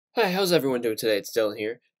Hi, how's everyone doing today? It's Dylan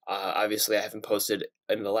here. Obviously, I haven't posted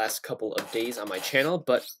in the last couple of days on my channel,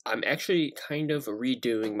 but I'm actually kind of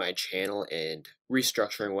redoing my channel and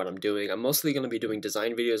restructuring what I'm doing. I'm mostly going to be doing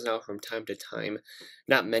design videos now from time to time.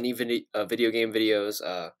 Not many video game videos,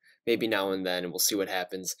 maybe now and then, and we'll see what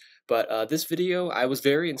happens. But this video, I was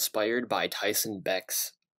very inspired by Tyson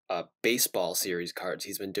Beck's baseball series cards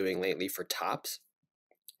he's been doing lately for Topps.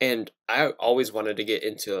 And I always wanted to get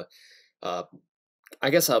into uh,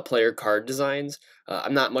 player card designs.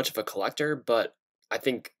 I'm not much of a collector, but I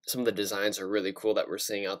think some of the designs are really cool that we're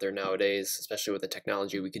seeing out there nowadays, especially with the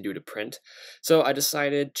technology we can do to print. So I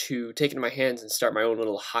decided to take it in my hands and start my own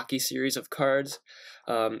little hockey series of cards.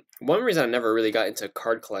 One reason I never really got into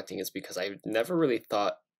card collecting is because I never really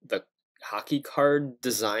thought the hockey card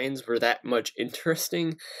designs were that much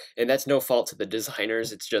interesting, and that's no fault to the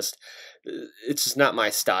designers. It's just not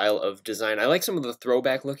my style of design. I like some of the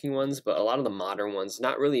throwback looking ones, but a lot of the modern ones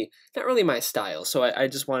not really my style. So I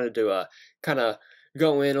just wanted to kind of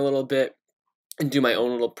go in a little bit and do my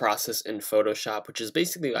own little process in Photoshop, which is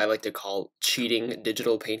basically I like to call cheating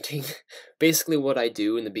digital painting. Basically, what I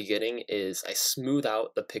do in the beginning is I smooth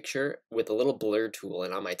out the picture with a little blur tool,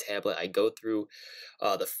 and on my tablet I go through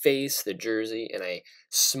the face, the jersey, and I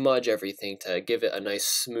smudge everything to give it a nice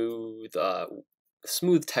smooth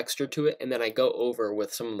texture to it, and then I go over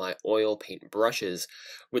with some of my oil paint brushes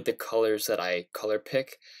with the colors that I color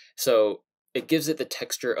pick. So it gives it the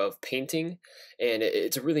texture of painting, and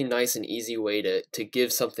it's a really nice and easy way to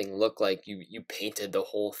give something look like you painted the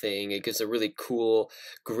whole thing. It gives a really cool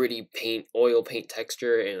gritty oil paint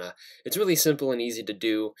texture, and it's really simple and easy to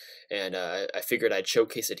do, and I figured I'd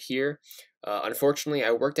showcase it here. Unfortunately,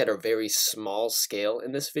 I worked at a very small scale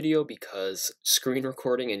in this video because screen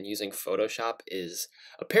recording and using Photoshop is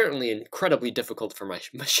apparently incredibly difficult for my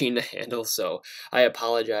machine to handle, so I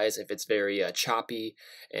apologize if it's very choppy,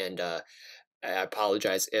 and I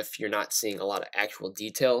apologize if you're not seeing a lot of actual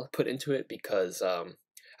detail put into it because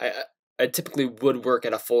I, I typically would work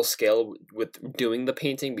at a full scale with doing the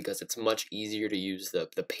painting because it's much easier to use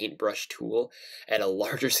the paintbrush tool at a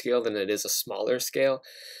larger scale than it is a smaller scale.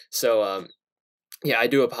 So yeah, I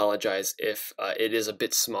do apologize if it is a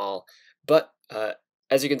bit small, but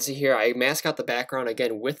as you can see here, I mask out the background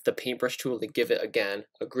again with the paintbrush tool to give it, again,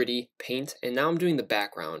 a gritty paint, and now I'm doing the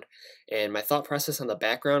background. And my thought process on the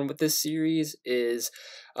background with this series is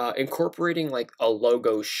incorporating like a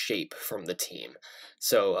logo shape from the team.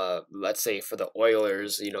 So let's say for the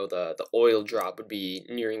Oilers, the oil drop would be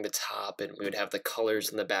nearing the top, and we would have the colors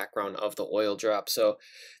in the background of the oil drop. So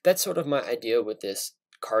that's sort of my idea with this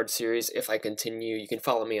card series. If I continue, you can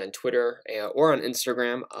follow me on Twitter or on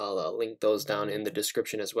Instagram. I'll link those down in the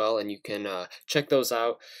description as well, and you can check those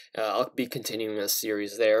out. I'll be continuing a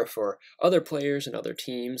series there for other players and other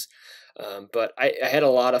teams. But I had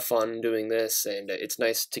a lot of fun doing this, and it's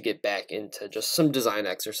nice to get back into just some design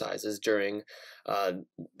exercises during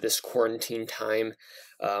this quarantine time.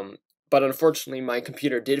 But unfortunately, my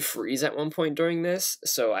computer did freeze at one point during this,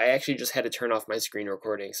 so I actually just had to turn off my screen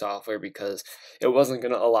recording software because it wasn't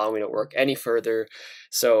going to allow me to work any further.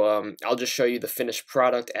 So I'll just show you the finished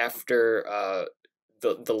product after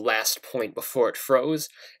the last point before it froze,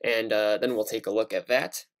 and then we'll take a look at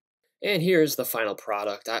that. And here's the final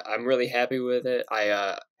product. I'm really happy with it.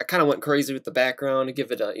 I kind of went crazy with the background to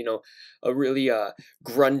give it a really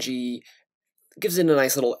grungy, gives it a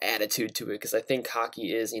nice little attitude to it, because I think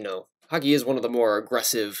hockey is one of the more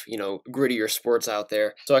aggressive, grittier sports out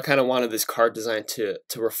there. So I kind of wanted this card design to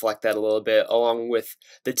reflect that a little bit, along with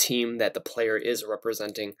the team that the player is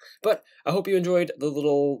representing. But I hope you enjoyed the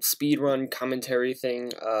little speed run commentary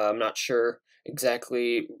thing. I'm not sure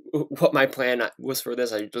exactly what my plan was for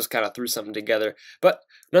this. I just kind of threw something together. But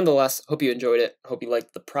nonetheless, hope you enjoyed it. Hope you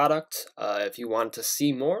liked the product. If you want to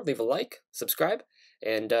see more, leave a like, subscribe,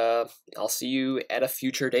 and I'll see you at a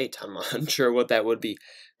future date. I'm unsure what that would be.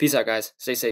 Peace out, guys. Stay safe.